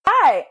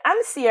Hi, I'm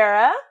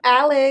Sierra.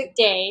 Alex.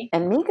 Day.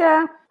 And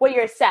Mika. We're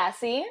your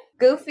sassy,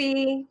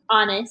 Goofy,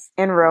 honest,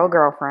 and real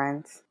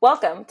girlfriends.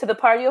 Welcome to the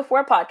Party of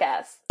Four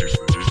podcast.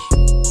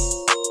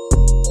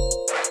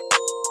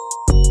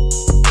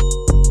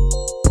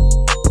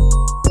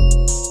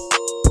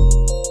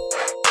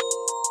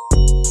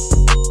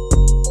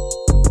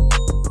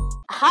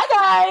 Hi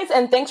guys,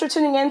 and thanks for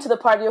tuning in to the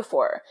Party of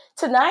Four.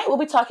 Tonight we'll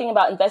be talking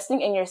about investing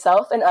in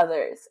yourself and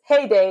others.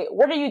 Hey Day,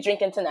 what are you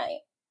drinking tonight?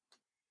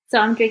 So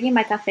I'm drinking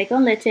my café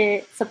con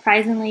leche.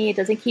 Surprisingly, it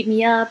doesn't keep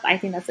me up. I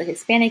think that's the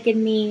Hispanic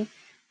in me.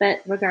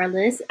 But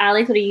regardless,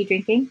 Alex, what are you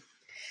drinking?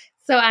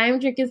 So I'm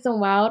drinking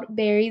some wild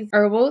berries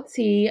herbal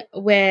tea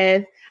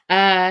with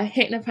a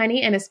hint of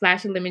honey and a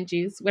splash of lemon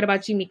juice. What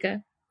about you,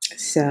 Mika?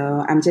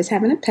 So I'm just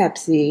having a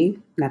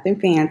Pepsi, nothing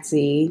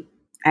fancy.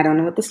 I don't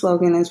know what the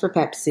slogan is for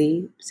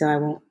Pepsi, so I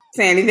won't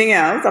say anything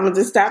else. I'm going to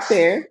just stop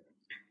there.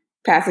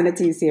 Passing the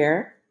teas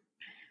here.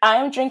 I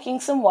am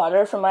drinking some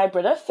water from my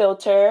Brita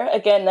filter.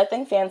 Again,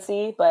 nothing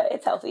fancy, but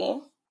it's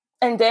healthy.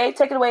 And Day,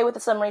 take it away with the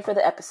summary for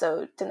the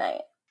episode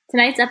tonight.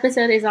 Tonight's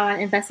episode is on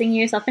investing in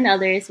yourself and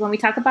others. When we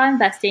talk about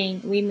investing,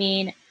 we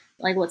mean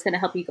like what's going to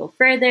help you go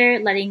further,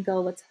 letting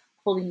go what's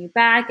holding you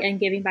back, and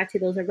giving back to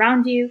those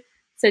around you.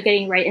 So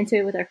getting right into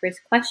it with our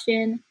first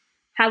question,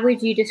 how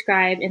would you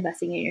describe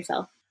investing in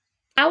yourself?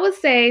 I would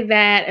say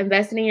that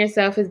investing in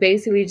yourself is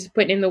basically just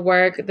putting in the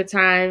work, the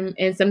time,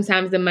 and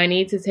sometimes the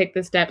money to take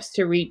the steps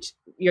to reach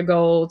your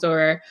goals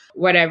or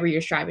whatever you're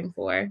striving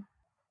for.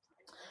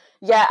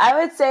 Yeah, I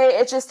would say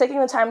it's just taking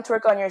the time to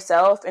work on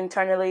yourself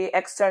internally,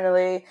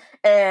 externally,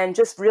 and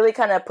just really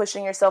kind of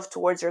pushing yourself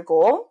towards your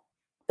goal.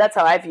 That's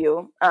how I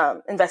view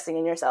investing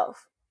in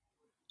yourself.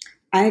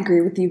 I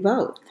agree with you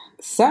both.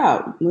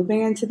 So,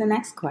 moving into the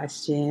next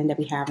question that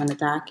we have on the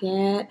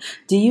docket.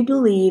 Do you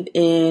believe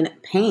in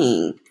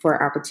paying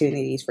for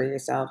opportunities for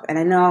yourself? And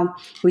I know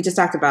we just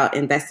talked about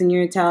investing in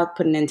yourself,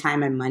 putting in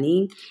time and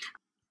money.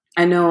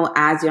 I know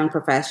as young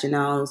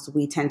professionals,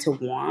 we tend to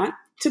want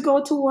to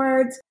go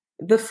towards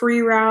the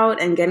free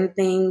route and getting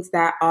things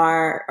that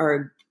are,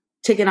 or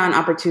taking on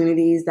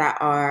opportunities that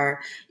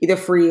are either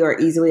free or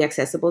easily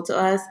accessible to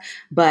us.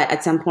 But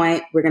at some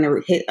point, we're going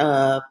to hit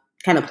a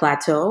kind of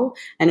plateau.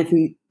 And if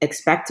we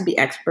expect to be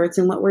experts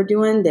in what we're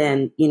doing,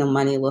 then,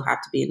 money will have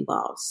to be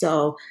involved.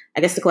 So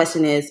I guess the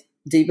question is,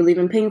 do you believe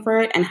in paying for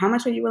it? And how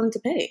much are you willing to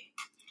pay?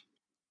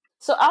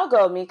 So I'll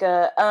go,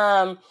 Mika.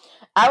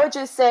 I would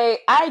just say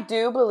I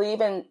do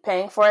believe in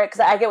paying for it because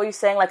I get what you're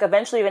saying. Like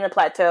eventually you're in a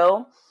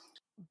plateau,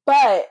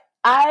 but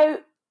I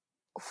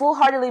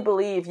full-heartedly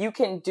believe you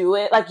can do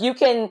it. Like you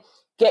can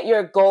get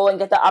your goal and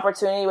get the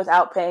opportunity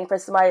without paying for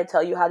somebody to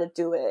tell you how to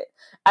do it.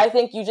 I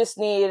think you just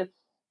need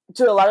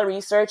to do a lot of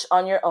research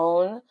on your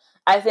own.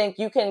 I think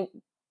you can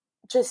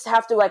just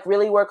have to like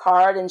really work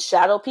hard and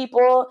shadow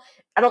people.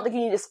 I don't think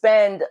you need to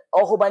spend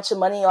a whole bunch of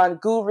money on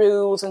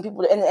gurus and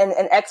people and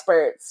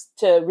experts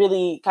to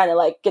really kind of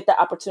like get the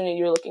opportunity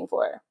you're looking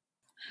for.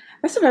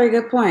 That's a very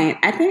good point.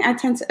 I think I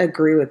tend to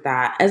agree with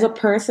that. As a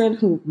person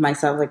who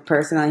myself, like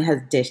personally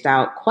has dished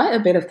out quite a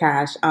bit of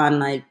cash on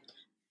like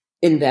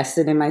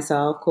invested in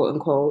myself, quote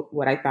unquote,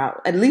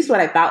 at least what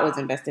I thought was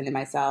invested in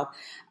myself.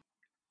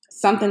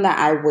 Something that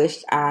I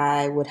wished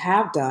I would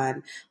have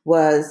done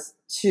was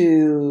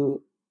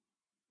to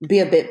be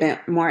a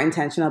bit more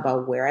intentional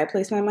about where I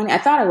place my money. I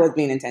thought I was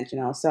being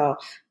intentional. So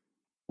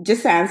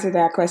just to answer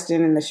that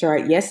question in the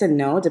short, yes and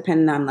no,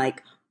 depending on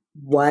like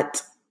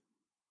what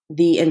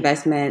the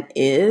investment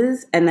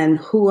is and then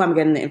who I'm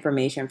getting the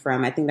information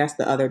from. I think that's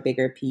the other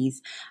bigger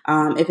piece.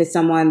 If it's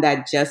someone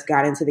that just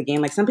got into the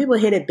game, like some people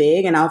hit it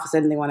big and all of a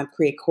sudden they want to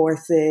create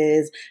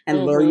courses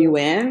and lure you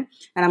in.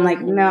 And I'm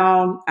like,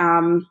 no,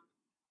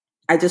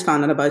 I just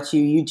found out about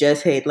you. You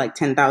just hit like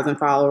 10,000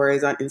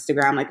 followers on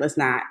Instagram. Like, let's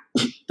not,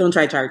 don't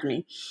try to charge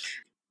me.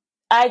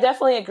 I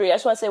definitely agree. I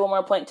just want to say one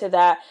more point to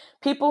that.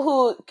 People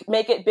who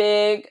make it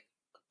big,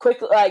 quick,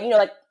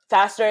 like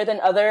faster than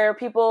other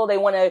people, they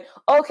want to,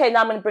 okay, now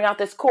I'm going to bring out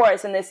this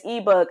course and this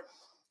ebook.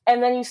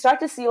 And then you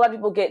start to see a lot of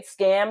people get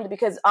scammed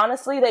because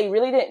honestly, they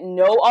really didn't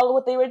know all of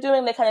what they were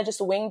doing. They kind of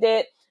just winged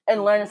it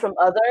and learned from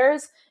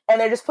others. And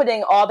they're just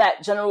putting all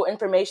that general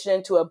information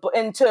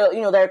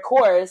into their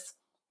course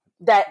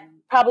that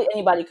probably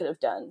anybody could have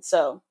done.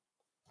 So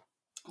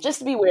just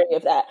to be wary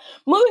of that.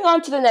 Moving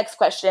on to the next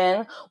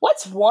question.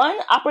 What's one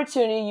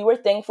opportunity you were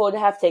thankful to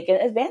have taken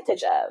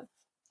advantage of?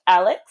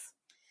 Alex?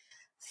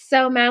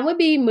 So mine would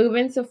be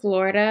moving to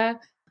Florida.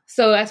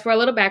 So as for a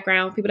little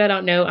background, people that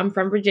don't know, I'm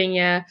from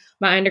Virginia.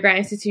 My undergrad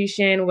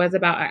institution was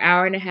about an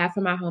hour and a half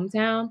from my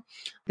hometown.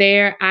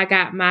 There, I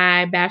got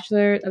my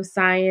Bachelor of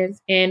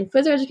Science in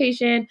Physical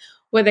Education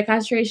with a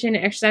concentration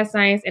in exercise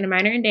science and a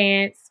minor in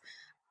dance.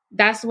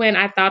 That's when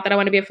I thought that I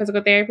wanted to be a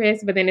physical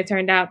therapist, but then it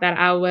turned out that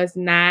I was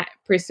not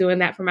pursuing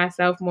that for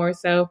myself, more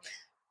so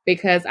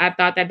because I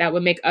thought that that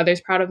would make others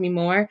proud of me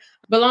more.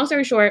 But long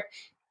story short,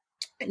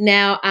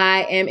 now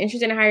I am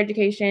interested in higher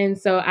education,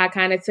 so I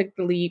kind of took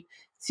the leap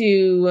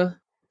to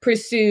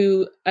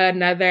pursue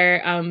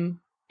another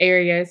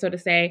area, so to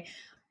say.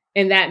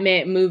 And that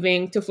meant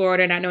moving to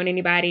Florida, not knowing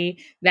anybody.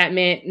 That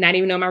meant not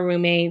even knowing my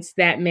roommates.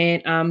 That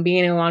meant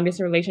being in a long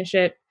distance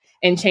relationship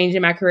and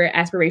changing my career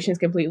aspirations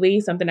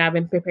completely, something I've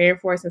been preparing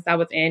for since I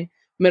was in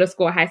middle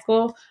school, high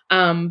school.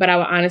 But I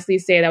would honestly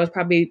say that was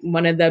probably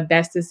one of the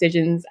best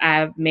decisions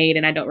I've made,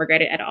 and I don't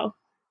regret it at all.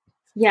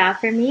 Yeah,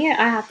 for me,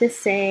 I have to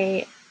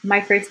say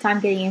my first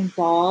time getting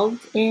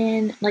involved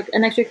in like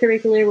an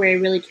extracurricular where it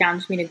really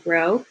challenged me to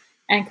grow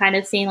and kind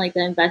of seeing like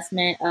the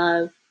investment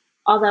of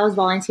although I was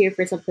volunteer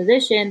for some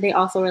position, they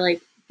also were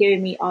like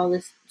giving me all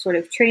this sort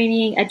of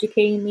training,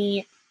 educating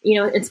me,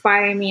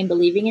 inspiring me and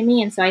believing in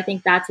me. And so I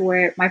think that's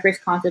where my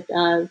first concept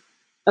of,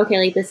 okay,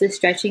 like this is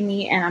stretching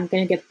me and I'm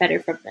going to get better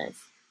from this.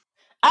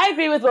 I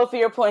agree with both of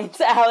your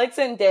points, Alex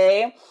and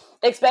Day,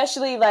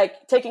 especially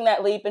like taking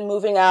that leap and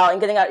moving out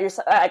and getting out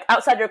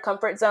outside your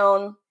comfort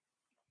zone.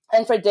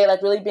 And for Day,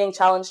 like really being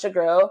challenged to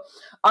grow.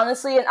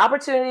 Honestly, an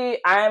opportunity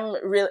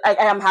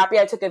I'm happy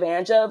I took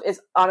advantage of is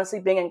honestly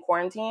being in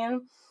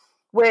quarantine,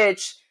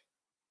 which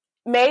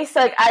may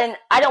like I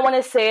don't want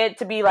to say it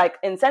to be like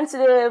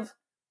insensitive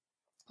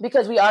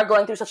because we are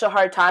going through such a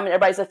hard time and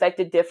everybody's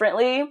affected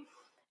differently.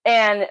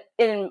 And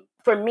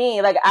for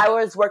me, like I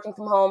was working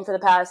from home for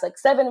the past like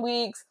 7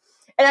 weeks.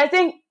 And I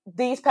think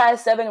these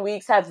past 7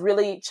 weeks have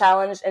really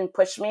challenged and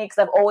pushed me because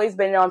I've always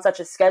been on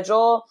such a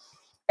schedule.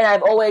 And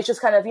I've always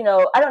just kind of,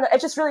 I don't know, it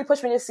just really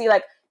pushed me to see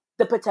like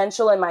the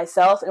potential in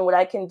myself and what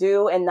I can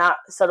do and not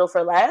settle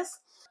for less.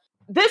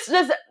 This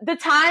is the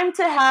time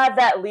to have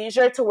that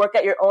leisure to work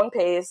at your own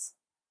pace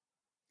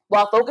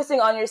while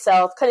focusing on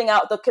yourself, cutting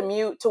out the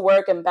commute to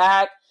work and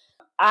back.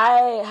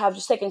 I have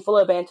just taken full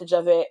advantage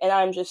of it. And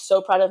I'm just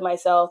so proud of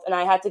myself. And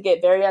I had to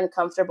get very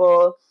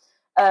uncomfortable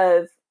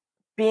of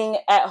being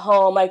at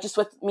home, like just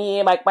with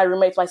me, like my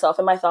roommates, myself,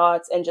 and my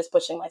thoughts, and just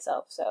pushing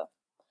myself. So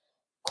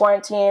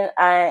quarantine,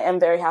 I am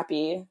very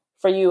happy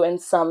for you in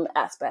some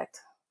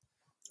aspect.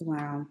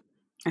 Wow.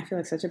 I feel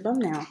like such a bum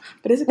now,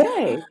 but it's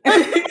okay.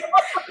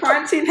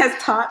 Quarantine has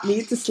taught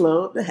me to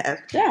slow the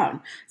heck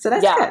down. So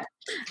that's good.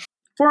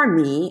 For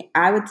me,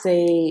 I would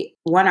say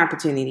one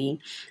opportunity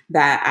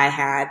that I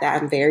had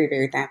that I'm very,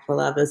 very thankful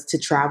of is to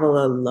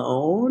travel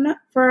alone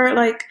for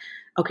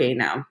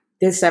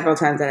there's several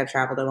times that I've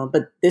traveled alone,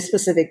 but this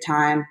specific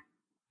time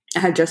I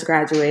had just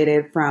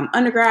graduated from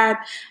undergrad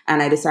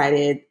and I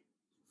decided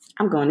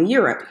I'm going to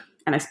Europe,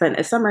 and I spent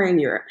a summer in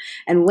Europe.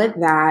 And with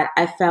that,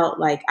 I felt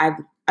like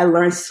I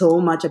learned so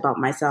much about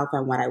myself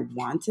and what I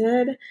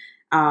wanted.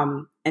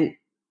 And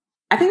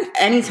I think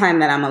anytime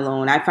that I'm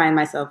alone, I find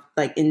myself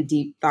like in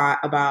deep thought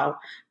about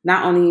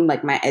not only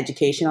like my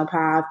educational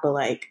path, but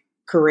like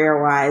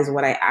career-wise,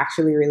 what I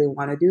actually really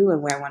want to do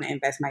and where I want to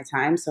invest my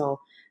time. So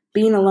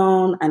being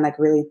alone and like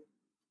really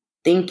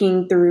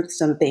thinking through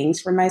some things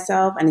for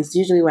myself, and it's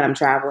usually when I'm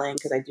traveling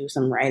because I do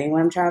some writing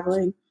when I'm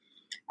traveling.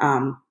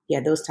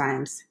 Those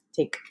times,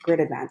 take great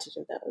advantage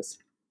of those.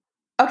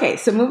 Okay,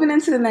 so moving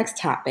into the next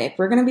topic,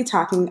 we're going to be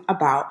talking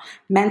about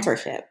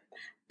mentorship,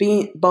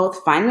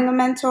 both finding a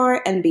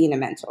mentor and being a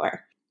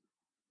mentor.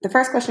 The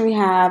first question we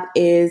have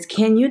is,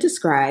 can you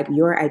describe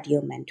your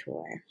ideal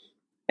mentor?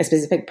 A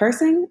specific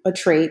person, a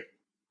trait,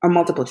 or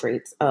multiple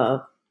traits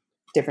of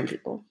different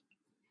people?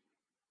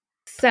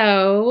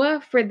 So,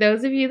 for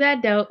those of you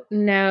that don't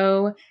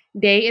know,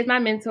 Day is my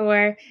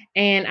mentor,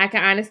 and I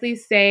can honestly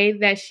say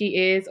that she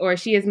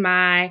is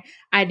my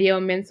ideal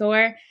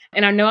mentor.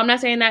 And I know I'm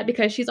not saying that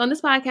because she's on this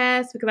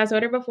podcast, because I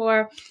told her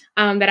before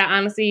that I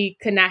honestly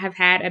could not have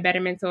had a better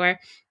mentor.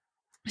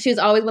 She's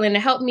always willing to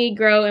help me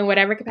grow in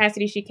whatever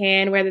capacity she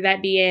can, whether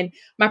that be in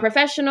my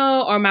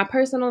professional or my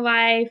personal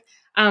life.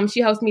 She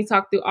helps me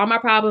talk through all my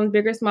problems,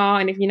 big or small.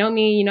 And if you know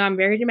me, you know I'm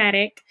very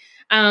dramatic.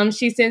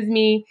 She sends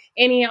me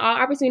any and all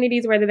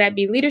opportunities, whether that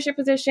be leadership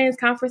positions,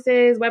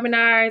 conferences,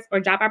 webinars, or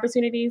job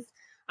opportunities.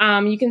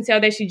 You can tell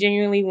that she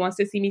genuinely wants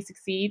to see me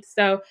succeed.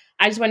 So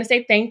I just want to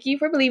say thank you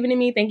for believing in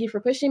me. Thank you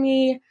for pushing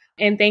me.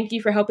 And thank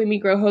you for helping me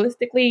grow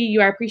holistically. You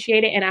are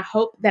appreciated. And I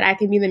hope that I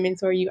can be the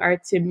mentor you are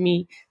to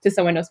me, to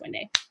someone else one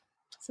day.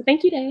 So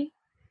thank you, Day.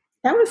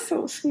 That was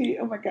so sweet.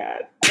 Oh my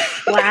God.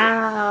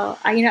 Wow.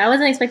 I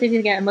wasn't expecting you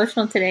to get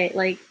emotional today.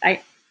 Like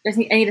I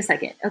need a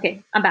second.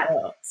 Okay, I'm back.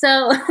 Oh.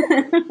 So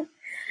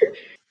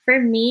for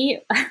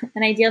me,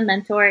 an ideal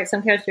mentor,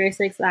 some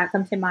characteristics that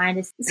come to mind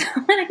is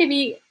someone I can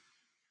be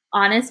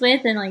honest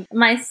with and like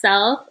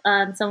myself,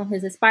 someone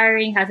who's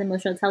aspiring, has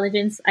emotional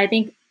intelligence. I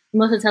think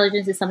emotional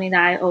intelligence is something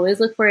that I always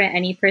look for in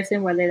any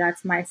person, whether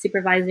that's my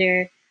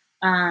supervisor,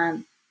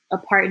 a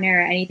partner,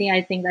 or anything.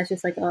 I think that's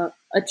just like a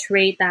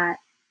trait that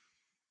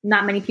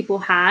not many people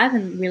have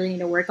and really need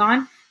to work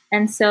on.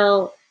 And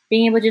so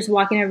being able to just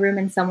walk in a room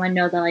and someone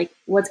know that like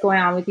what's going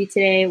on with you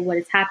today, what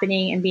is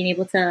happening, and being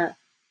able to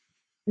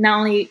not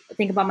only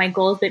think about my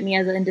goals, but me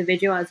as an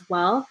individual as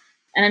well.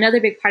 And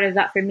another big part of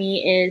that for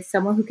me is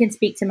someone who can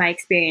speak to my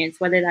experience,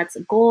 whether that's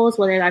goals,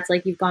 whether that's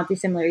like you've gone through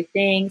similar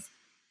things,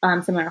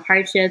 similar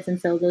hardships.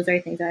 And so those are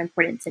things that are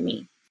important to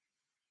me.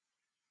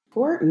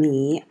 For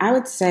me, I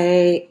would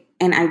say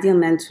an ideal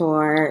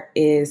mentor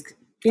is,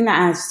 I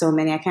have so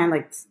many, I can't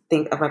like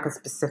think of like a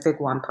specific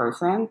one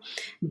person,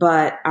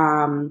 but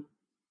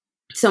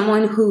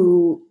someone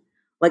who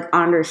like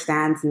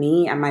understands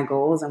me and my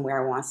goals and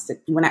where I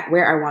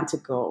want to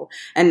go.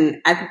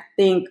 And I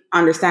think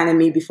understanding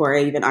me before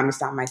I even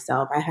understand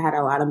myself, I had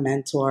a lot of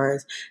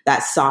mentors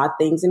that saw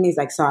things in me,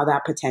 like saw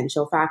that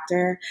potential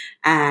factor,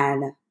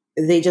 and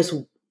they just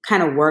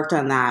kind of worked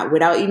on that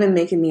without even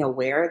making me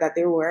aware that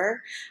they were.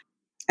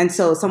 And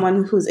so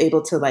someone who's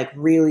able to like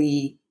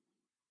really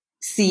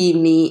see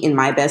me in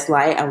my best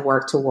light and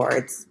work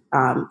towards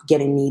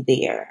getting me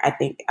there, I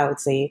think I would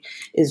say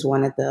is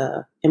one of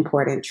the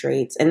important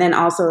traits. And then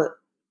also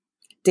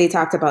they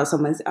talked about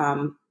someone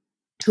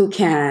who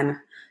can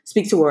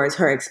speak towards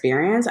her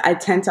experience. I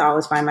tend to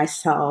always find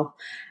myself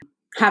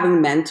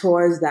having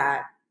mentors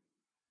that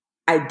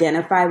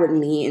identify with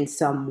me in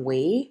some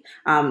way.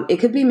 It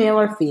could be male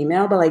or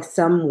female, but like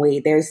some way,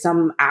 there's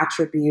some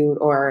attribute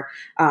or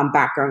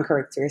background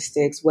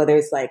characteristics, whether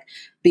it's like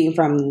being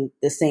from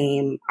the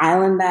same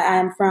island that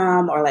I'm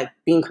from, or like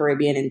being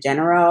Caribbean in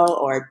general,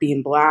 or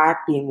being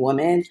Black, being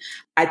woman.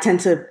 I tend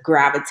to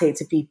gravitate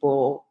to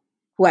people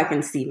who I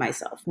can see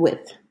myself with.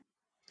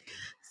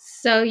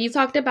 So you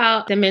talked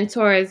about the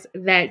mentors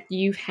that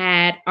you've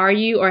had. Are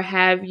you or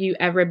have you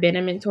ever been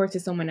a mentor to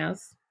someone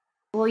else?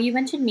 Well, you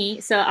mentioned me,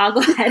 so I'll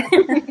go ahead.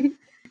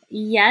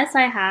 Yes,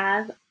 I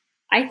have.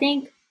 I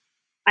think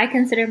I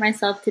consider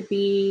myself to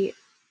be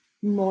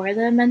more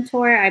than a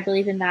mentor. I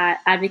believe in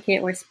that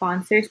advocate or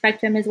sponsor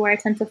spectrum is where I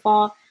tend to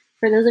fall.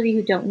 For those of you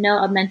who don't know,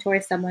 a mentor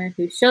is someone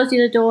who shows you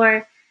the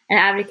door, an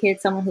advocate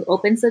is someone who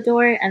opens the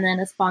door, and then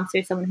a sponsor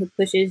is someone who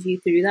pushes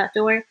you through that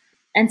door.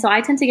 And so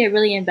I tend to get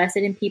really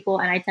invested in people,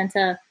 and I tend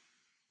to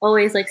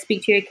always like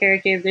speak to your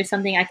character. If there's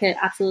something I could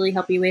absolutely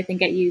help you with and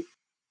get you,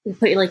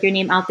 put like your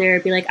name out there,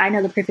 be like, I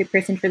know the perfect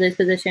person for this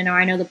position, or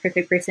I know the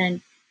perfect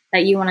person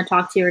that you want to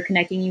talk to, or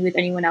connecting you with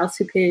anyone else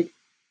who could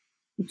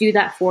do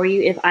that for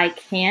you. If I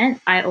can't,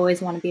 I always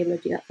want to be able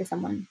to do that for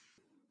someone.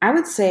 I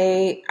would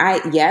say I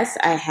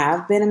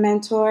have been a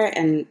mentor,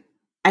 and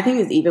I think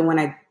it's even when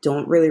I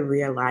don't really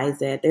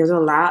realize it. There's a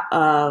lot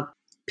of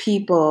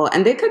people,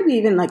 and they could be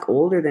even like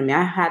older than me.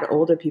 I had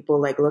older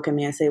people like look at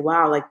me and say,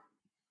 wow, like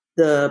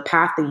the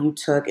path that you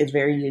took is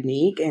very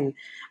unique and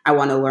I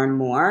want to learn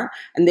more.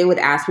 And they would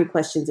ask me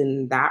questions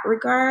in that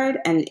regard.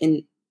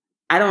 And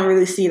I don't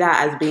really see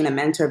that as being a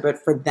mentor,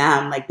 but for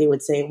them, like they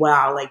would say,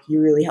 wow, like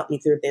you really helped me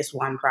through this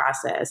one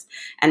process.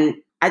 And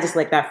I just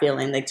like that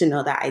feeling, like to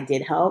know that I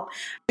did help.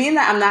 Being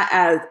that I'm not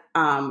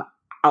as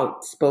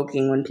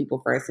outspoken when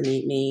people first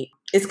meet me,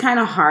 it's kind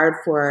of hard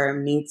for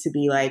me to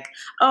be like,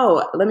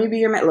 oh, let me be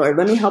your mentor,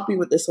 let me help you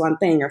with this one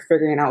thing, or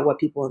figuring out what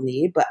people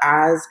need. But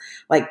as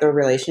like the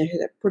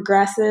relationship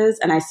progresses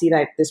and I see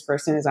that this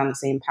person is on the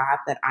same path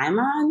that I'm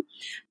on,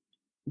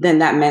 then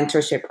that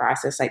mentorship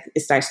process, like it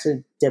starts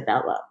to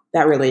develop.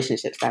 That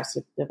relationship starts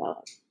to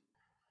develop.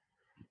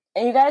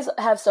 And you guys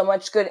have so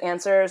much good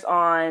answers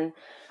on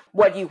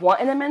what you want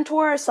in a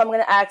mentor. So I'm going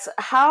to ask,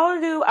 how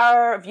do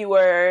our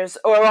viewers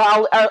or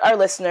our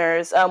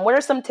listeners, what are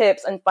some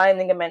tips on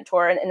finding a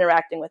mentor and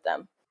interacting with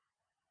them?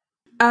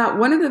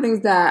 One of the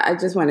things that I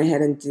just went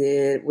ahead and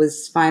did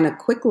was find a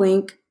quick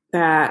link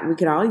that we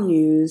could all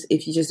use.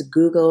 If you just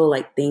Google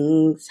like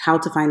things, how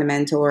to find a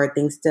mentor,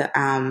 things to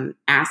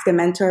ask a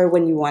mentor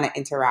when you want to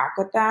interact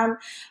with them.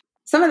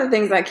 Some of the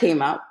things that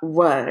came up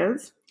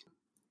was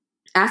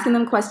asking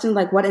them questions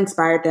like what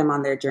inspired them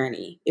on their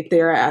journey. If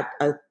they're at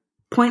a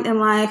point in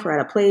life or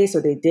at a place,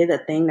 or they did a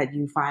thing that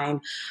you find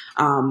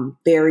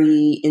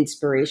very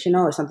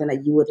inspirational, or something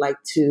that you would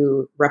like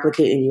to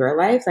replicate in your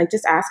life, like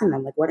just asking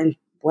them like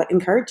what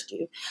encouraged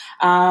you.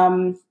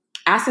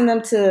 Asking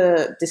them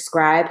to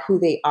describe who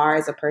they are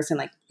as a person,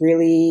 like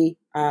really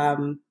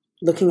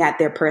looking at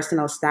their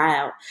personal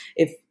style.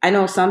 If I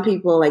know some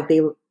people, like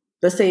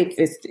let's say if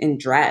it's in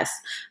dress,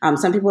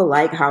 some people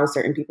like how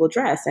certain people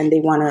dress, and they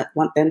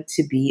want them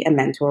to be a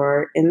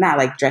mentor in that,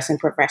 like dressing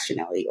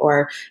professionally,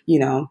 or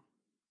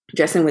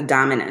dressing with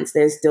dominance.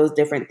 There's those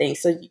different things.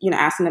 So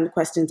asking them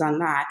questions on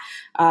that.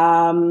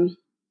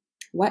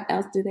 What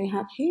else do they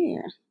have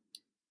here?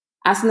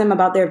 Asking them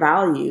about their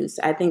values.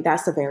 I think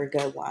that's a very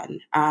good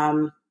one.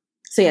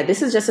 So yeah,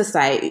 this is just a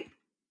site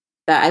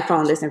that I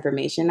found this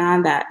information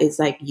on that is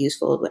like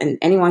useful, and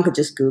anyone could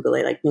just Google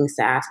it, like things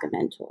to ask a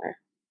mentor.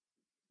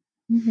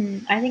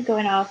 Mm-hmm. I think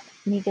going off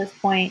Nika's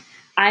point,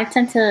 I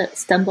tend to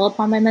stumble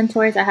upon my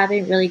mentors. I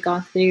haven't really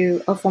gone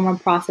through a formal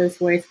process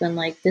where it's been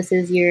like, this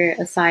is your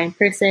assigned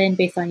person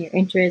based on your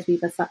interests.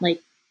 We've assigned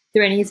like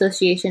through any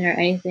association or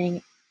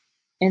anything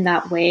in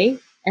that way.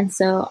 And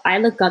so I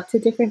look up to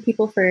different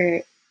people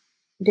for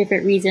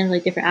different reasons,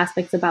 like different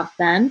aspects about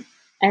them.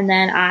 And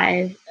then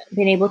I've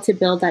been able to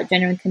build that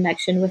genuine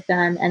connection with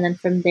them. And then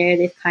from there,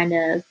 they've kind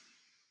of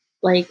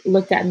like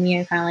looked at me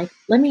and kind of like,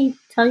 let me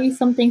tell you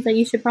some things that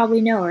you should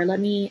probably know, or let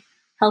me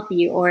help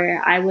you.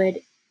 Or I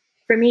would,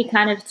 for me,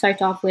 kind of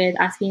start off with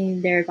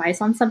asking their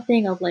advice on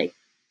something of like,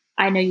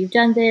 I know you've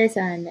done this,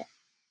 and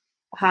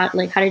how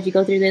did you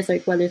go through this?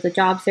 Like whether it's a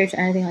job search or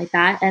anything like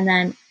that. And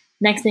then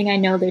next thing I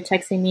know, they're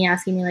texting me,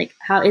 asking me like,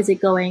 how is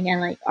it going? And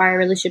like our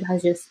relationship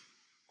has just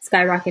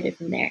skyrocketed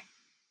from there.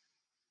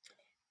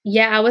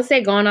 Yeah, I would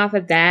say going off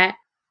of that,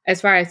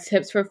 as far as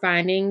tips for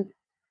finding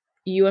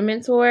you a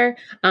mentor,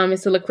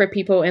 is to look for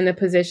people in the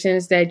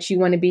positions that you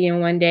want to be in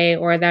one day,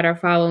 or that are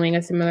following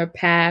a similar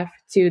path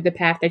to the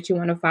path that you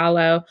want to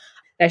follow,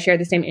 that share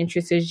the same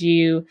interests as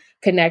you,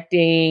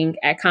 connecting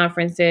at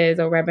conferences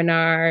or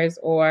webinars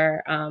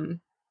or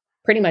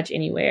pretty much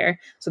anywhere.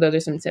 So those are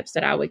some tips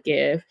that I would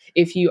give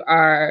if you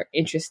are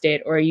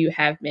interested or you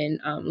have been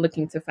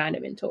looking to find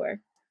a mentor.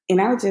 And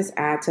I would just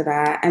add to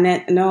that. And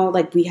then, no,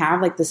 like we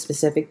have like the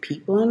specific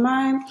people in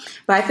mind.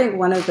 But I think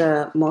one of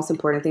the most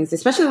important things,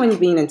 especially when you're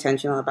being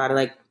intentional about it,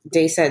 like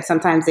Day said,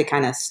 sometimes it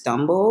kind of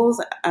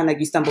stumbles and like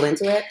you stumble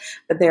into it.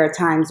 But there are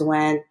times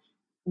when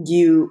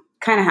you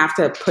kind of have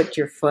to put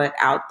your foot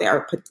out there,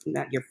 or put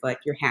not your foot,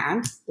 your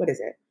hand. What is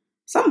it?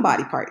 Some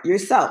body part,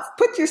 yourself.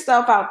 Put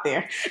yourself out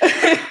there.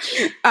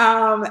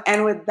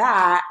 And with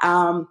that,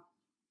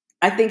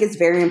 I think it's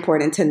very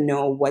important to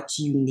know what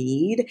you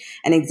need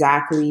and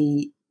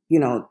exactly, you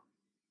know,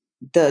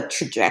 the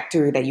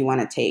trajectory that you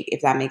want to take,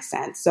 if that makes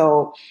sense.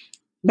 So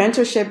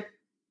mentorship,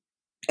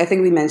 I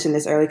think we mentioned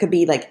this earlier, could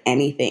be like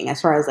anything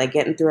as far as like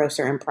getting through a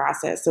certain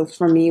process. So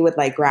for me with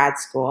like grad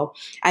school,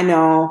 I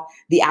know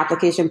the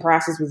application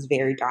process was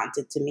very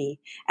daunting to me.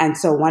 And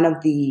so one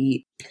of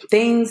the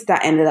things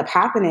that ended up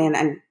happening,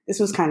 and this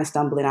was kind of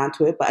stumbling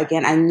onto it, but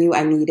again, I knew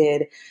I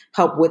needed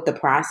help with the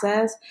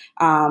process.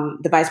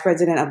 The vice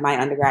president of my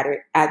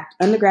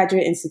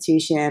undergraduate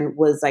institution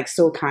was like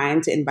so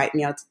kind to invite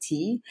me out to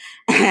tea.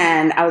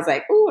 And I was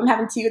like, oh, I'm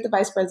having tea with the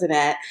vice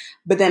president.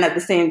 But then at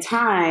the same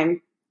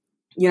time,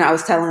 you know, I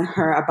was telling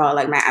her about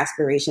like my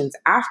aspirations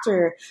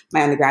after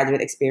my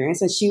undergraduate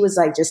experience. And she was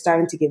like just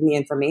starting to give me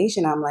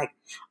information. I'm like,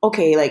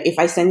 okay, like if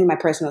I send you my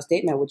personal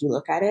statement, would you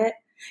look at it?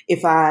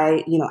 If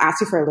I, you know, ask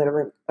you for a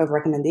letter of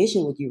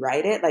recommendation, would you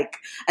write it? Like,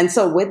 and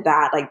so with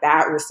that, like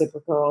that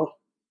reciprocal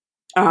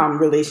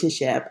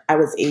relationship, I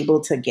was able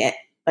to get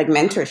like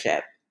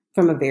mentorship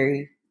from a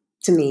very,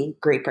 to me,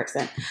 great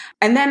person.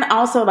 And then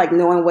also like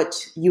knowing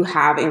what you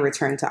have in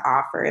return to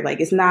offer. Like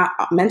it's not,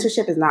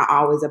 mentorship is not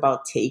always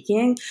about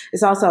taking.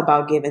 It's also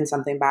about giving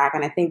something back.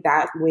 And I think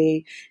that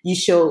way you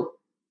show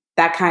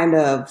that kind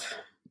of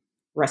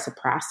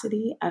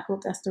reciprocity. I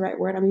hope that's the right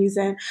word I'm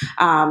using.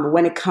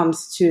 When it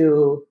comes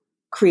to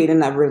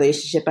creating a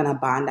relationship and a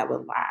bond that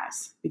will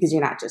last, because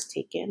you're not just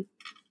taking.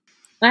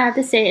 I have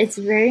to say, it's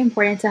very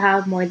important to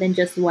have more than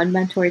just one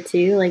mentor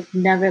too. Like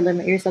never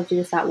limit yourself to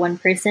just that one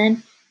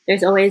person.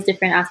 There's always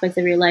different aspects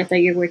of your life that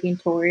you're working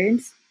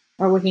towards,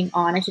 or working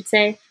on, I should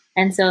say.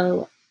 And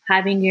so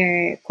having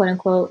your quote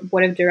unquote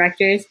board of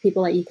directors,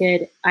 people that you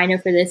could, I know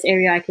for this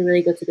area, I could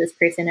really go to this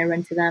person and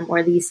run to them,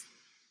 or these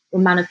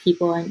amount of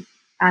people, and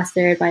ask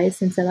their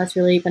advice. And so that's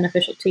really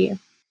beneficial to you.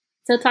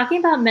 So talking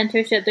about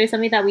mentorship, there's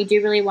something that we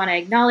do really want to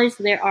acknowledge.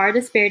 There are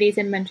disparities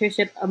in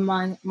mentorship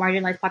among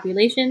marginalized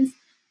populations.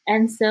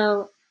 And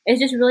so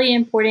it's just really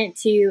important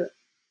to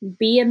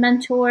be a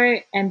mentor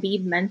and be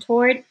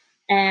mentored.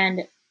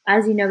 And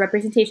as you know,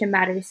 representation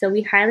matters. So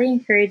we highly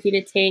encourage you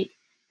to take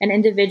an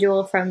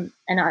individual from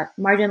a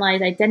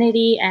marginalized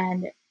identity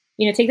and,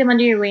 you know, take them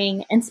under your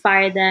wing,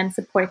 inspire them,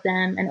 support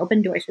them, and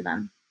open doors for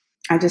them.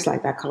 I just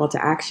like that call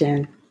to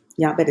action.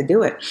 Y'all better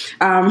do it.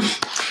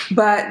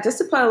 But just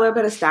to put a little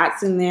bit of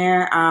stats in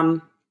there,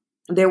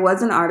 there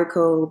was an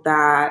article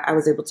that I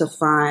was able to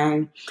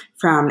find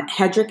from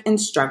Hedrick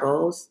and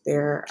Struggles.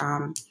 They're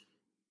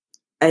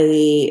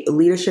a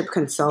leadership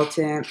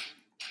consultant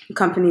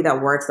company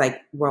that works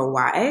like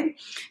worldwide.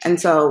 And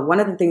so one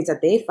of the things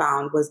that they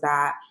found was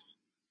that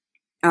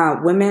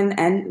women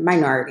and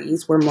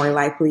minorities were more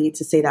likely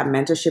to say that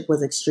mentorship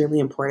was extremely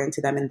important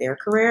to them in their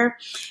career.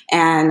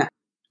 And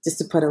just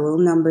to put a little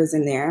numbers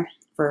in there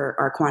for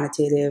our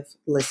quantitative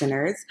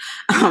listeners,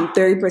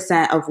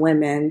 30% of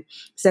women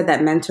said that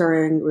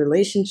mentoring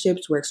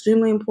relationships were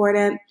extremely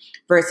important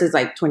versus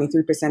like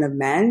 23% of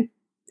men.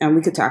 And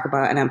we could talk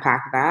about and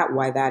unpack that,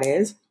 why that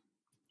is.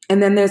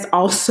 And then there's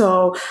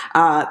also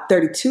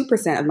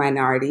 32% of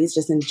minorities,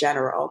 just in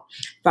general,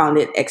 found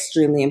it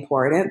extremely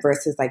important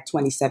versus like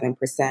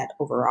 27%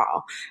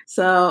 overall.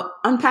 So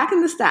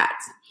unpacking the stats,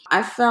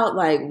 I felt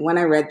like when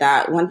I read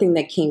that, one thing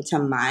that came to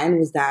mind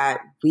was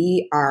that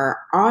we are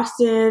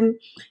often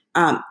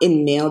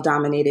in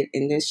male-dominated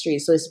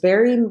industries. So it's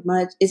very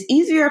much, it's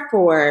easier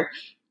for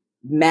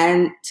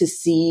men to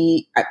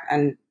see,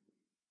 and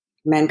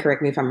men,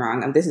 correct me if I'm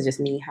wrong, this is just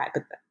me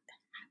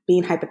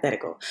being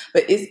hypothetical,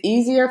 but it's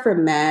easier for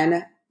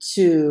men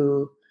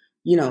to,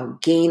 you know,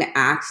 gain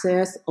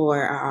access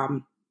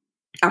or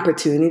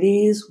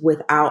opportunities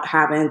without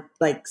having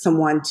like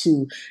someone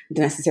to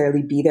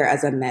necessarily be there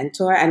as a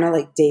mentor. I know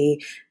like Day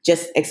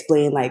just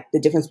explained like the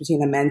difference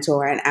between a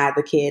mentor, an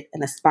advocate,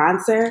 and a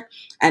sponsor.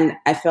 And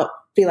I feel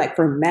like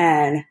for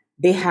men,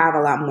 they have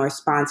a lot more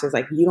sponsors.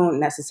 Like you don't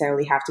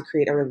necessarily have to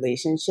create a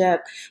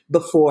relationship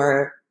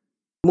before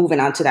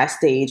moving on to that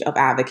stage of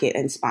advocate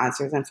and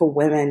sponsors. And for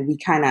women, we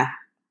kind of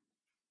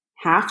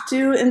have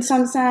to in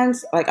some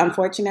sense, like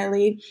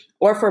unfortunately,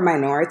 or for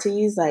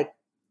minorities, like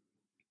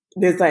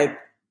there's like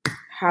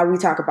how we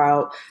talk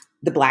about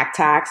the Black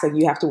tax, like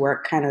you have to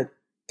work kind of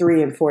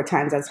 3 and 4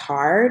 times as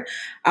hard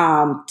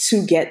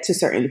to get to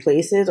certain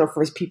places or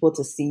for people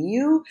to see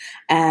you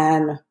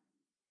and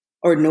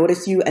or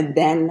notice you and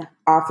then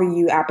offer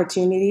you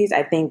opportunities.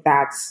 I think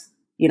that's,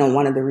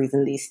 one of the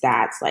reasons these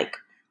stats like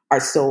are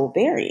so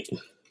varied.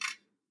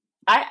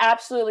 I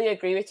absolutely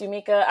agree with you,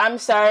 Mika. I'm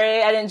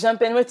sorry I didn't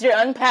jump in with your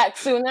unpack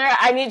sooner.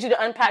 I need you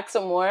to unpack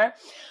some more.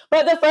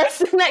 But the first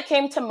thing that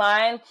came to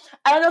mind,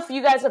 I don't know if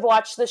you guys have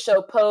watched the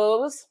show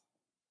Pose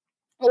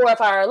or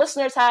if our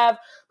listeners have,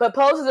 but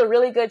Pose is a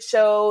really good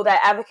show that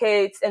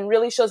advocates and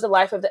really shows the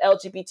life of the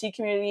LGBT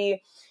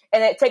community.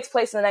 And it takes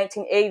place in the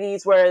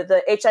 1980s where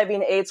the HIV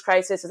and AIDS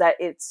crisis is at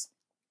its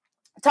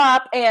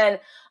top. And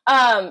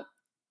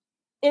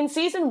in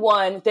season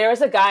 1, there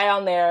was a guy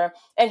on there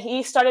and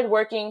he started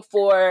working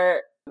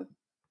for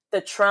the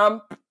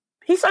Trump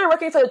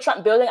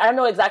building. I don't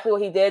know exactly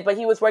what he did, but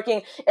he was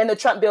working in the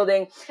Trump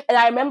building. And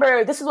I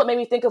remember, this is what made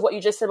me think of what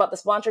you just said about the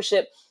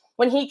sponsorship.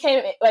 When he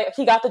came, like,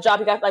 he got the job,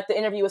 the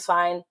interview was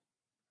fine.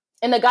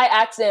 And the guy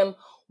asked him,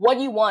 what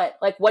do you want?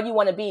 Like, what do you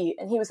want to be?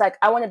 And he was like,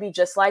 I want to be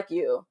just like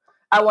you.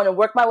 I want to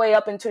work my way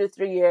up in 2 to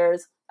 3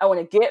 years. I want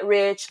to get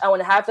rich. I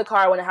want to have the car.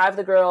 I want to have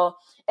the girl.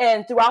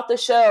 And throughout the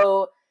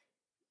show,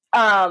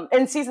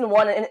 in season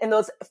 1, in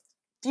those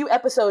few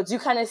episodes, you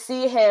kind of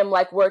see him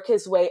like work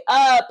his way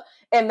up,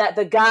 and that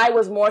the guy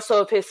was more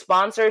so of his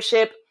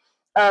sponsorship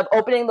of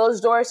opening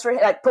those doors for him,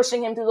 like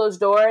pushing him through those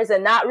doors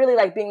and not really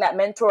like being that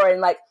mentor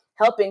and like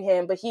helping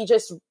him. But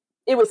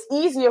it was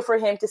easier for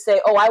him to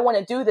say, oh, I want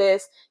to do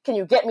this. Can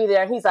you get me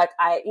there? And he's like,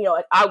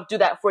 I'll do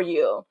that for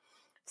you.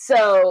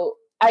 So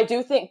I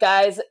do think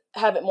guys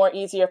have it more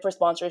easier for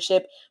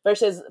sponsorship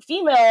versus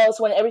females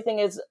when everything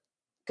is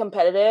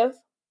competitive.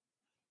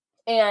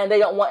 And they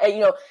don't want,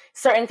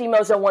 certain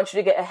females don't want you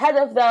to get ahead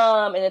of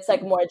them. And it's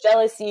like more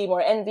jealousy,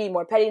 more envy,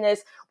 more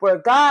pettiness, where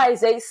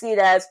guys, they see it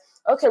as,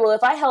 okay, well,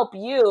 if I help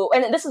you,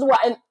 and this is why,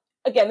 and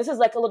again, this is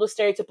like a little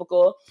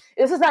stereotypical.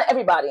 This is not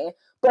everybody,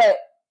 but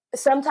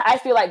sometimes I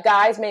feel like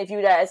guys may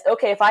view that as,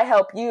 okay, if I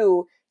help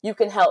you, you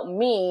can help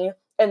me.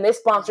 And this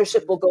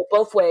sponsorship will go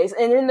both ways.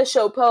 And in the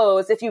show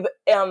Pose, if you've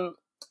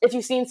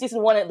seen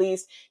season 1, at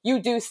least, you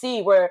do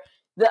see where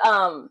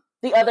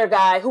the other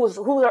guy who was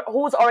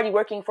already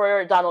working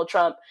for Donald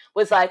Trump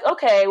was like,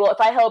 okay, well,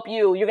 if I help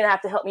you, you're going to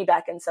have to help me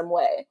back in some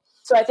way.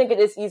 So I think it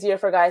is easier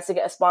for guys to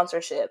get a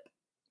sponsorship.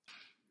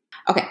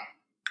 Okay,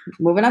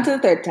 moving on to the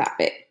third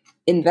topic,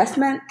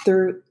 investment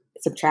through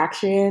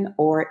subtraction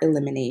or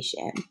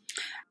elimination.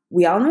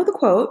 We all know the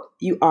quote,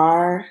 you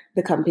are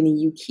the company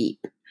you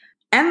keep.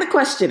 And the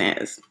question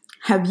is,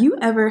 have you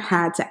ever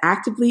had to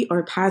actively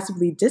or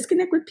passively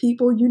disconnect with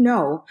people you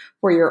know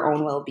for your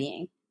own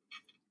well-being?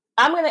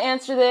 I'm going to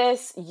answer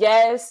this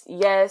yes,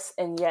 yes,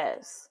 and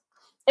yes.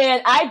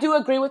 And I do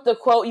agree with the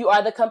quote, you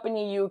are the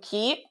company you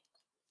keep.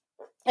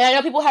 And I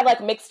know people have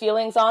like mixed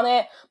feelings on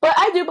it, but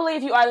I do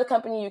believe you are the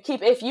company you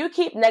keep. If you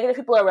keep negative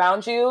people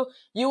around you,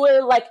 you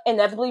will like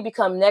inevitably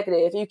become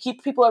negative. If you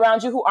keep people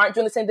around you who aren't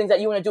doing the same things that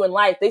you want to do in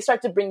life, they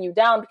start to bring you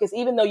down because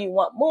even though you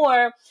want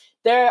more,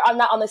 they're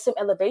not on the same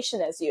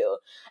elevation as you.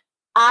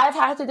 I've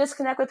had to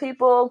disconnect with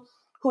people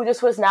who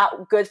just was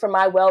not good for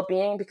my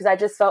well-being because I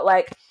just felt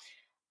like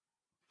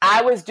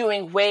I was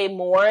doing way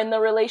more in the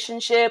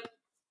relationship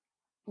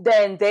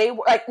than they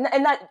were, like,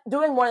 and not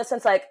doing more in the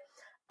sense like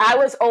I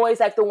was always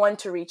like the one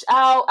to reach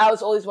out. I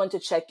was always one to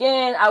check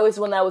in. I was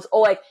one that was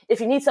like,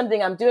 if you need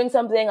something, I'm doing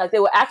something. Like they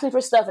would ask me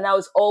for stuff, and I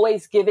was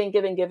always giving,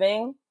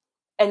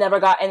 and never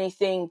got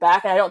anything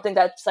back. And I don't think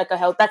that's like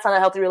that's not a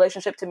healthy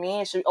relationship to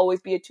me. It should always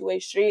be a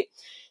 2-way street.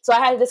 So I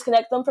had to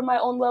disconnect them from my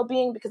own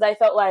well-being because I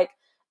felt like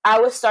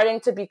I was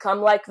starting to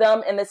become like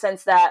them in the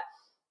sense that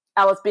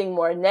I was being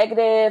more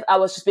negative. I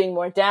was just being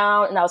more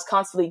down, and I was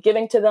constantly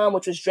giving to them,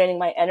 which was draining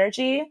my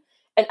energy.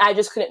 And I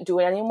just couldn't do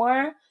it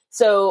anymore.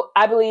 So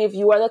I believe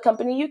you are the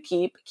company you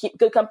keep. Keep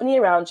good company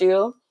around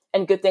you,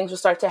 and good things will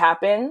start to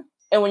happen.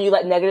 And when you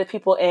let negative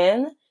people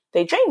in,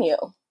 they drain you.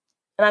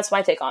 And that's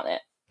my take on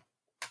it.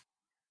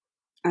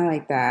 I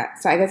like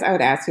that. So I guess I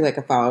would ask you like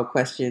a follow-up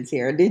questions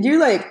here. Did you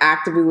like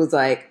actively was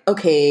like,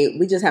 okay,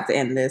 we just have to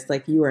end this.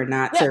 Like you are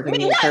not serving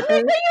me a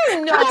purpose.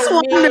 You know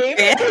me.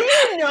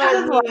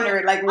 I was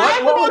wondering, like,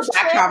 what was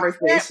that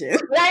conversation?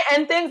 Right,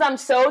 and things I'm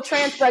so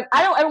like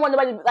I don't ever want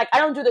nobody like I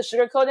don't do the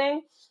sugarcoating.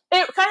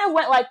 It kind of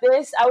went like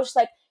this. I was just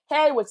like,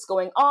 hey, what's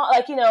going on?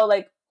 Like,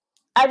 like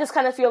I just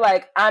kind of feel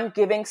like I'm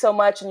giving so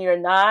much and you're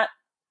not.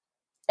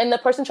 And the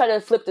person tried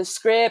to flip the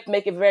script,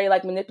 make it very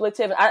like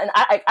manipulative. And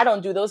I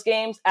don't do those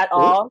games at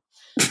all.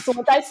 So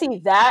once I see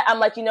that, I'm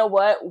like, you know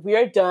what?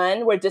 We're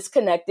done. We're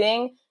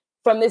disconnecting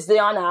from this day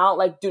on out.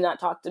 Like, do not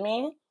talk to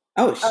me.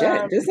 Oh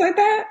shit! Just like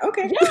that?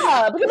 Okay.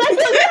 Yeah, because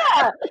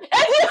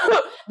I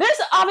feel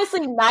there's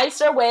obviously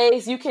nicer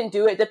ways you can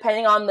do it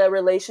depending on the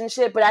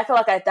relationship. But I feel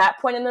like at that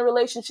point in the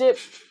relationship,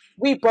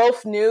 we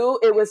both knew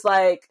it was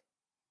like,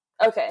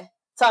 okay.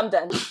 So I'm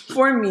done.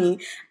 For me,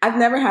 I've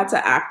never had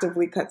to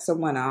actively cut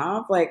someone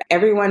off. Like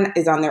everyone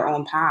is on their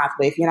own path,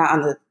 but if you're not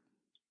on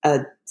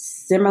a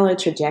similar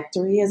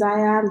trajectory as I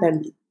am,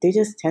 then they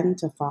just tend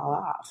to fall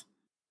off.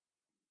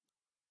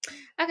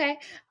 Okay.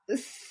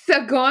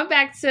 So going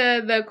back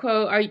to the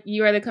quote,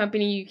 you are the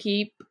company you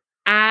keep.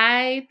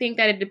 I think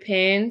that it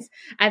depends.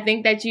 I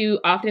think that you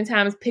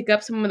oftentimes pick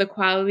up some of the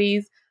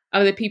qualities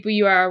of the people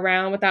you are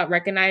around without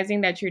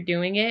recognizing that you're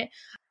doing it.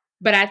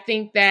 But I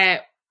think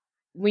that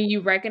when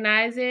you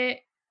recognize it,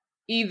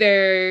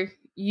 either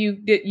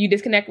you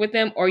disconnect with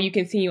them or you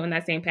continue on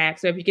that same path.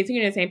 So if you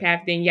continue on the same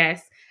path, then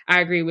yes, I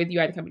agree with you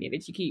are the company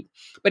that you keep.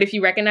 But if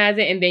you recognize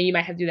it and then you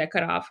might have to do that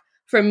cutoff.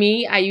 For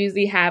me, I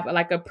usually have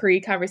like a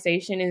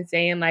pre-conversation and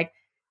saying like,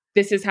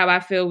 this is how I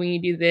feel when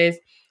you do this.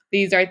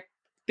 These are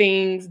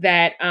things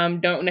that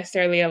don't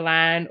necessarily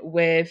align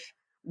with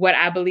what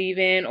I believe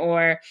in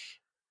or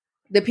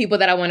the people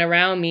that I want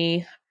around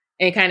me,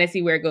 and kind of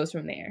see where it goes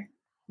from there.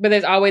 But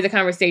there's always a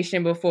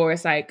conversation before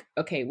it's like,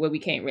 okay, well, we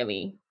can't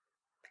really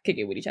kick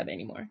it with each other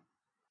anymore.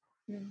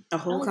 A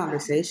whole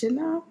conversation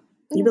now?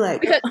 You'd be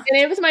like, because and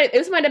if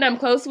it's somebody that I'm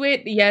close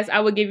with, yes, I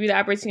would give you the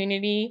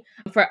opportunity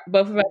for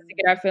both of us to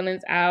get our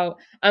feelings out.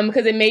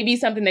 Because it may be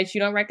something that you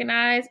don't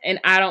recognize, and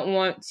I don't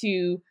want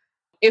to,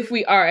 if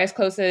we are as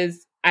close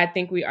as I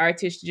think we are,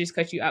 to just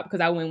cut you out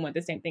because I wouldn't want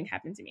the same thing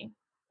happen to me.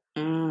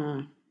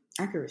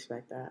 I can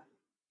respect that.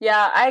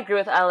 Yeah, I agree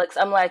with Alex.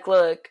 I'm like,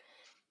 look,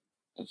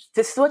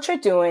 this is what you're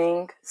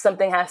doing.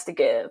 Something has to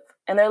give.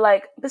 And they're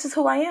like, this is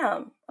who I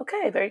am.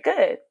 Okay, very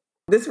good.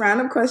 This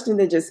random question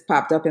that just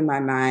popped up in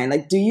my mind,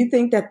 like, do you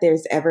think that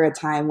there's ever a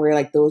time where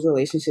like those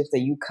relationships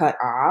that you cut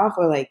off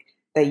or like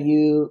that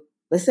you,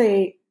 let's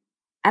say,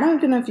 I don't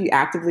even know if you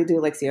actively do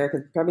it like Sierra,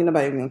 because probably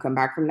nobody's going to come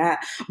back from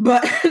that.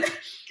 But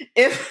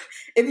if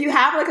you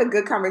have like a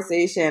good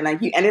conversation,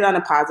 like you ended on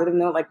a positive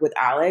note, like with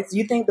Alex,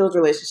 you think those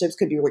relationships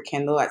could be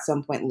rekindled at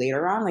some point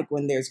later on, like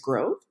when there's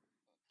growth?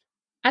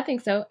 I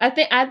think so.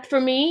 For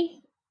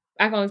me,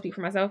 I can only speak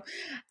for myself.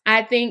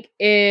 I think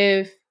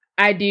if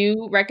I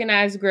do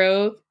recognize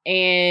growth,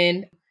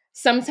 and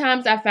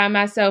sometimes I find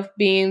myself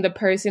being the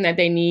person that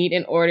they need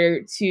in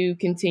order to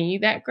continue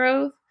that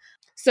growth.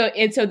 So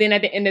then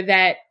at the end of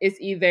that, it's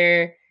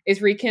either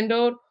it's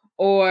rekindled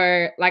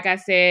or, like I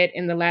said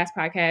in the last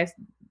podcast,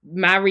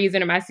 my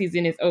reason or my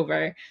season is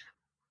over,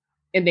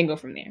 and then go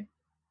from there.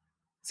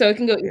 So it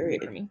can go either way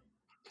for me.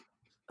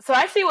 So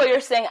I see what you're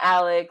saying,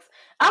 Alex.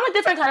 I'm a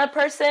different kind of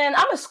person.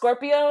 I'm a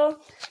Scorpio.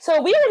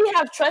 So we already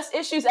have trust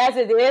issues as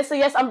it is. So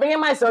yes, I'm bringing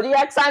my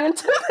zodiac sign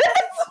into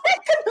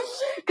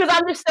this because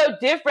I'm just so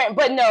different.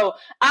 But no,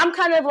 I'm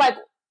kind of like,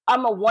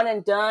 I'm a one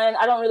and done.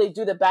 I don't really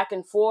do the back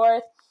and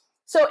forth.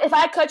 So if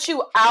I cut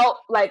you out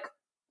like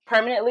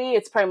permanently,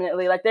 it's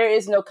permanently. Like there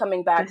is no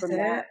coming back from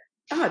that.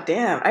 Oh,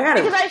 damn.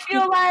 Because I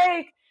feel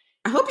like,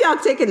 I hope y'all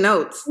taking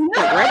notes. No.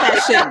 Like, write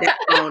that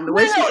shit down.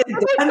 When she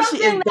is done, she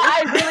is done.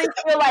 I really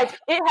feel like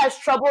it has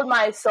troubled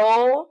my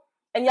soul.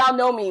 And y'all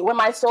know me. When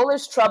my soul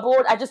is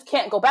troubled, I just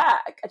can't go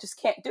back. I just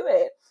can't do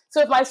it.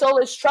 So if my soul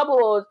is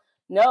troubled,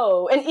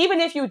 no. And even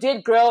if you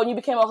did grow and you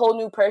became a whole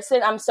new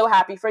person, I'm so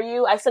happy for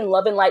you. I send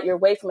love and light your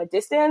way from a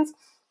distance.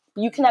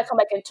 But you cannot come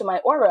back into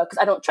my aura because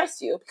I don't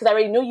trust you. Because I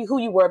already knew who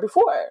you were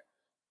before.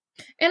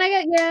 And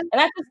and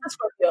that's just the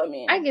Scorpio in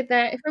me. I get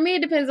that. For me,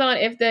 it depends on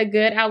if the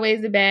good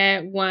outweighs the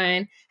bad.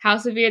 One, how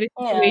severe the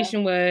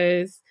situation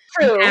was.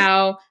 True.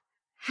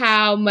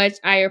 How much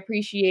I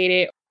appreciate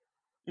it.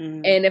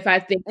 And if I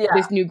think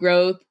this new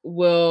growth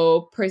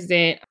will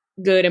present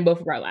good in both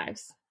of our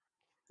lives.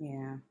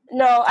 Yeah.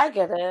 No, I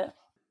get it.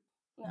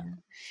 No.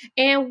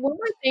 And one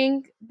more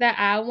thing that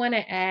I want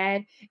to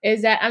add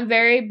is that I'm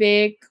very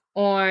big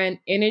on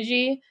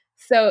energy.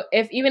 So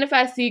even if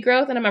I see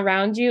growth and I'm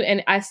around you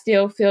and I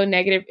still feel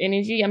negative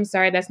energy, I'm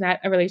sorry, that's not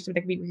a relationship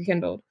that can be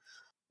rekindled.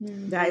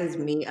 That is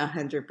me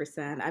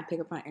 100%. I pick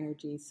up on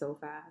energy so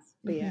fast.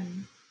 But yeah.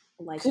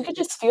 Like you could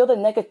just feel the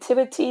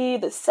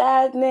negativity, the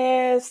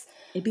sadness.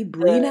 It'd be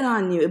breathing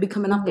on you. It'd be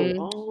coming off the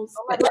walls.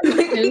 Oh my God.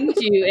 It consumes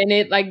you, and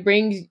it like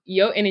brings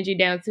your energy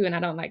down too, and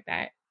I don't like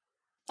that.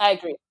 I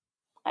agree,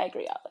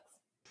 Alex.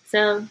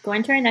 So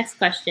going to our next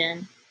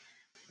question.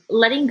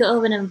 Letting go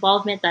of an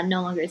involvement that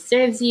no longer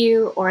serves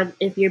you, or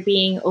if you're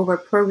being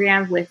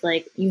overprogrammed with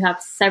like you have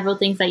several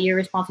things that you're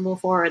responsible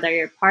for or that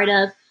you're part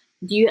of,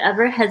 do you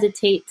ever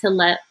hesitate to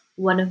let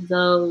one of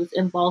those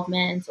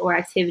involvements or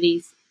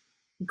activities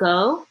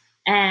go?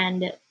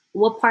 And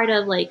what part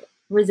of like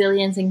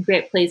resilience and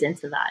grit plays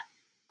into that?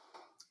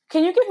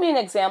 Can you give me an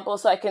example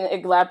so I can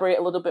elaborate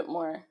a little bit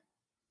more?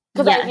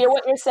 Because I hear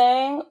what you're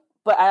saying,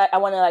 but I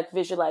want to like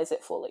visualize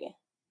it fully.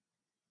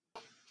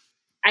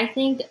 I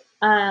think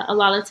a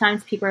lot of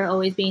times people are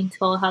always being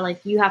told how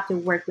like you have to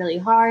work really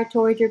hard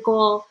towards your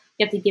goal.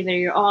 You have to give it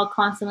your all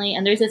constantly.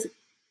 And there's this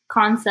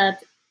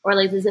concept or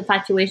like this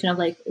infatuation of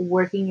like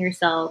working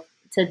yourself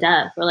to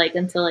death or like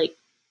until like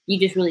you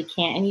just really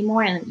can't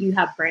anymore and you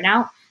have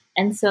burnout.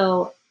 And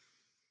so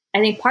I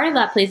think part of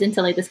that plays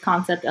into like this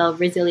concept of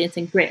resilience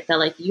and grit, that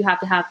like you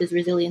have to have this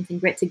resilience and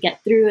grit to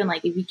get through. And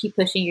like if you keep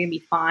pushing, you're gonna be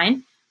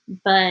fine.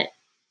 But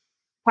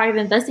part of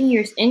investing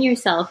in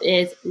yourself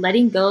is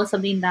letting go of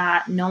something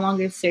that no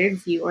longer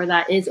serves you or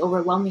that is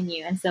overwhelming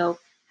you. And so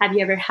have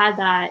you ever had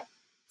that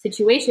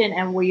situation,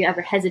 and were you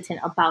ever hesitant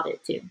about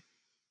it too?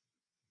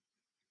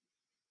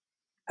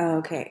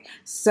 Okay.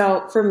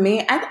 So for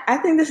me, I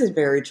think this is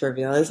very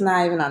trivial. It's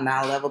not even on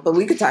that level, but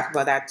we could talk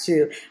about that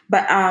too.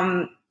 But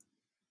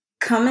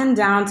coming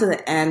down to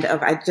the end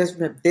of, I just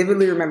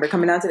vividly remember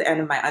coming down to the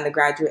end of my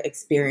undergraduate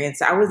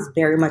experience, I was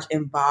very much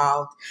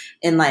involved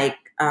in like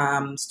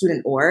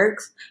student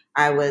orgs.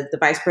 I was the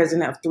vice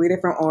president of 3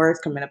 different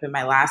orgs coming up in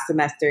my last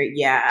semester.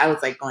 Yeah, I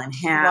was like going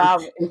ham. Wow.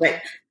 It was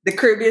like the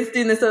Caribbean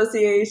Student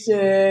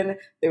Association.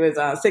 There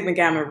was Sigma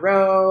Gamma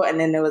Rho, and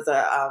then there was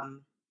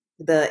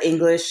the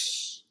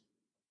English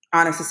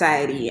Honor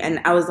Society.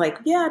 And I was like,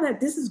 yeah,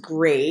 this is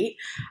great.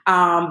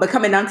 But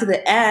coming down to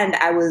the end,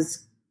 I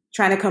was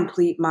trying to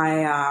complete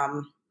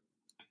my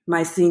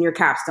my senior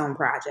capstone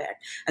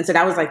project. And so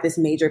that was like this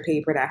major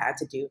paper that I had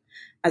to do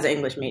as an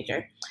English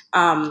major.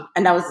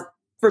 And that was,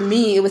 for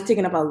me, it was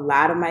taking up a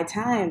lot of my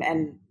time.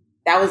 And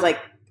that was like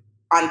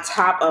on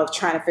top of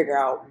trying to figure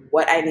out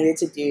what I needed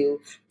to do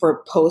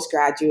for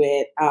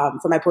postgraduate,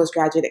 for my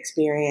postgraduate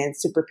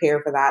experience to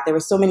prepare for that. There were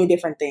so many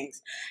different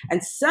things.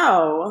 And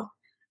so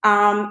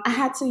I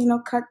had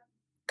to,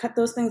 cut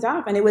those things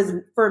off. And it was,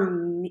 for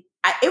me,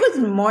 it was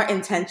more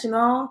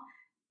intentional.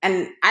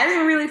 And I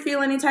didn't really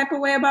feel any type of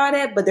way about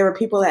it, but there were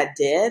people that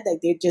did. Like,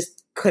 they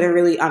just couldn't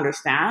really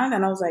understand.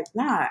 And I was like,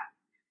 nah,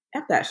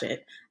 F that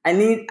shit. I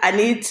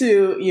need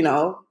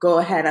to, go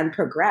ahead and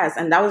progress.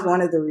 And that was one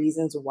of the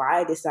reasons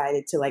why I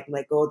decided to like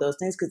let go of those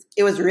things, because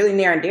it was really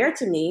near and dear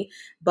to me.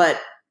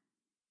 But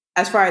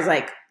as far as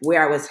like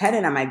where I was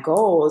heading and my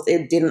goals,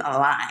 it didn't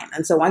align.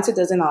 And so once it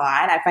doesn't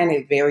align, I find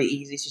it very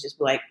easy to just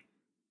be like,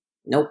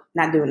 nope,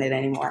 not doing it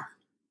anymore.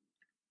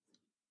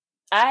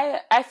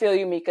 I feel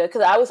you, Mika,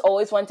 because I was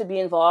always one to be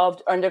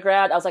involved.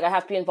 Undergrad, I was like, I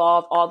have to be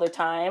involved all the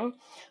time.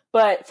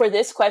 But for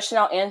this question,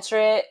 I'll answer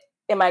it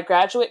in my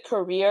graduate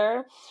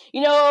career.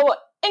 In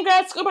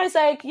grad school, everybody's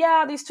like,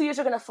 yeah, these 2 years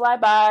are going to fly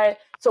by.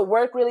 So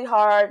work really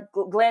hard,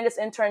 land this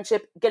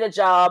internship, get a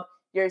job,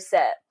 you're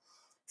set.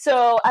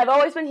 So I've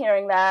always been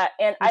hearing that.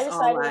 And I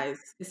decided.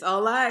 It's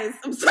all lies.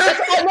 I'm sorry.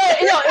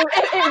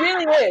 It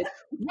really is.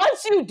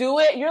 Once you do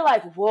it, you're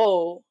like,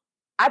 whoa,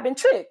 I've been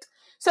tricked.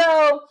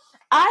 So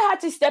I had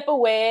to step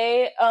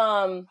away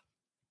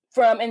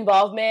from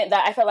involvement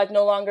that I felt like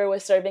no longer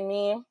was serving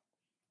me.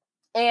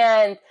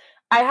 And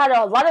I had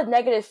a lot of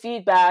negative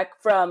feedback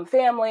from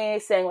family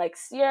saying like,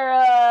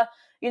 Sierra,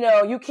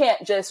 you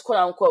can't just quote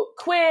unquote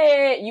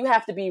quit. You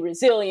have to be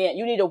resilient.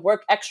 You need to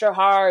work extra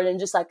hard and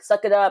just like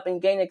suck it up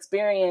and gain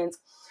experience.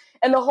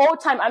 And the whole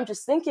time I'm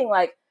just thinking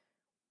like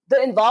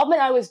the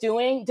involvement I was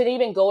doing didn't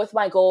even go with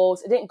my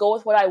goals. It didn't go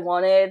with what I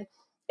wanted.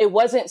 It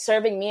wasn't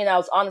serving me. And I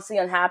was honestly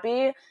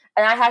unhappy.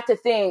 And I had to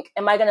think,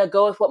 am I going to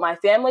go with what my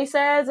family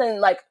says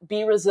and like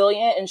be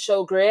resilient and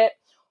show grit?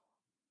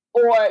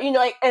 Or, am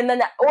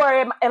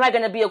I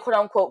going to be a quote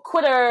unquote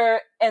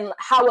quitter? And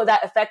how will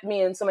that affect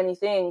me in so many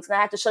things? And I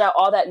had to shut out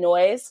all that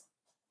noise,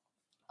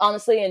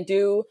 honestly, and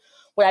do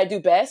what I do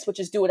best, which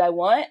is do what I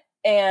want.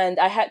 And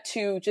I had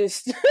to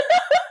just,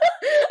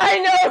 I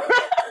know,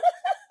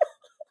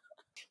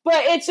 but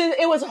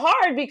it was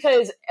hard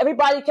because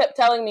everybody kept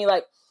telling me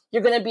like,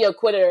 you're going to be a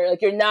quitter.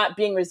 Like, you're not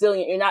being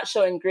resilient. You're not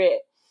showing grit.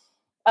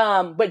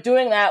 But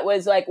doing that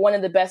was like one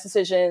of the best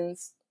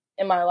decisions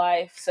in my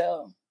life.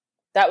 So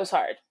that was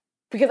hard,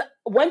 because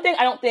one thing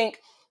I don't think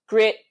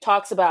grit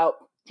talks about,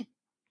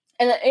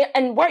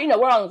 and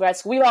we're all in grad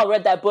school. We've all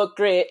read that book,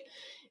 Grit.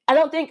 I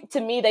don't think,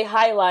 to me, they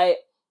highlight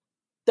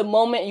the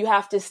moment you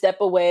have to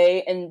step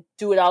away and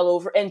do it all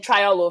over and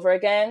try all over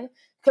again.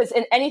 Because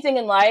in anything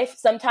in life,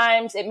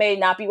 sometimes it may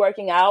not be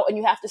working out and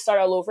you have to start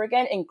all over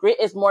again. And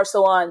grit is more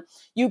so on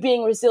you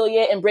being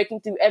resilient and breaking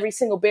through every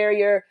single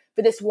barrier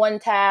for this one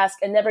task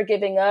and never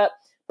giving up.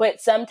 But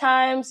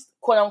sometimes,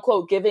 quote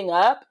unquote, giving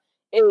up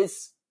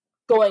is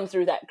going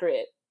through that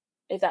grit,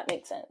 if that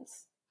makes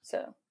sense.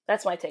 So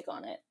that's my take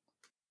on it.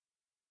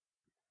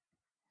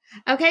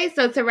 Okay,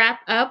 so to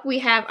wrap up, we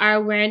have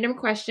our random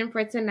question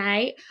for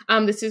tonight.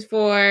 This is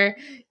for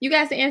you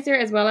guys to answer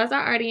as well as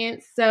our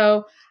audience.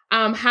 So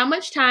how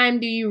much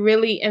time do you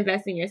really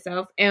invest in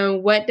yourself,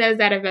 and what does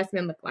that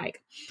investment look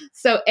like?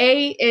 So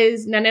A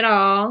is none at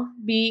all,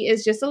 B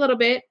is just a little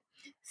bit,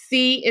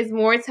 C is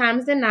more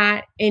times than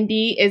not, and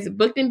D is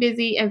booked and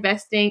busy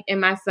investing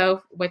in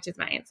myself, which is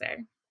my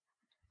answer.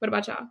 What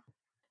about y'all?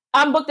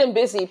 I'm booked and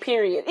busy,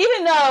 period.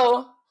 Even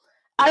though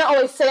I don't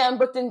always say I'm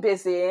booked and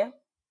busy,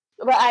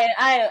 but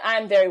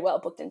I'm very well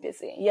booked and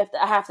busy.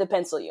 I have to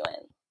pencil you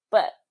in,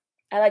 but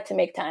I like to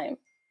make time.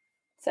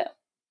 So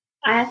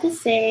I have to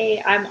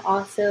say I'm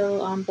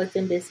also booked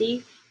and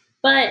busy,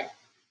 but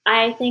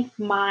I think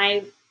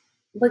my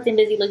booked and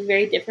busy looks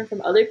very different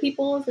from other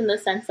people's in the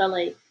sense that,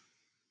 like,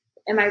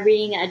 am I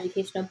reading an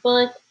educational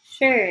book?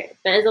 Sure.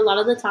 But as a lot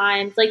of the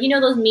times, like,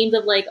 those memes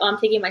of like, oh, I'm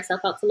taking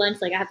myself out to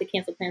lunch. Like, I have to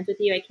cancel plans with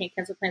you. I can't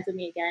cancel plans with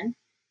me again.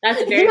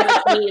 That's very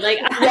much me. Like,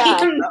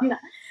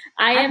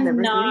 I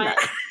am not.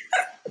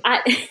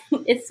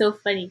 It's so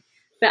funny.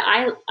 But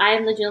I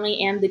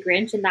legitimately am the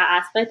Grinch in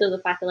that aspect of the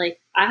fact that, like,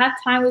 I have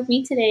time with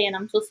me today and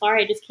I'm so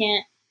sorry.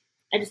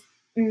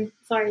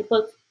 Sorry,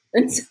 booked.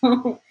 And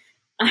so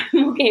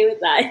I'm okay with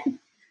that.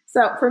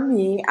 So for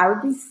me, I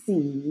would be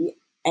C.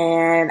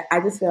 And I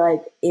just feel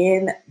like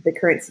in the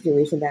current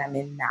situation that I'm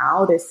in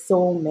now, there's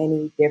so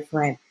many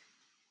different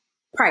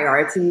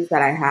priorities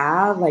that I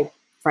have, like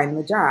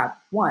finding a job,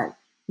 one,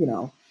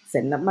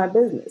 setting up my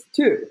business,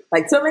 two,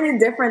 like so many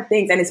different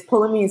things. And it's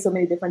pulling me in so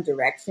many different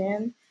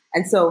directions.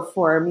 And so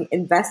for me,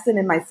 investing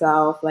in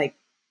myself, like,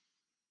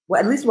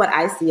 well, at least what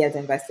I see as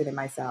invested in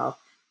myself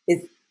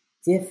is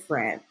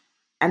different.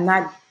 I'm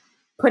not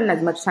putting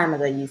as much time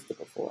as I used to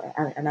before.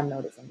 And I'm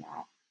noticing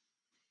that.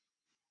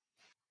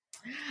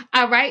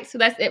 All right, so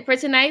that's it for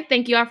tonight.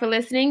 Thank you all for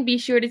listening. Be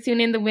sure to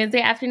tune in the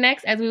Wednesday after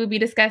next as we will be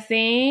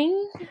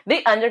discussing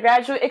the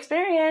undergraduate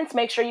experience.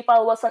 Make sure you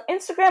follow us on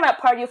Instagram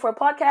at Party of Four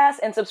Podcast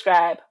and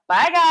subscribe.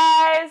 Bye,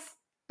 guys.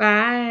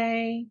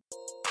 Bye.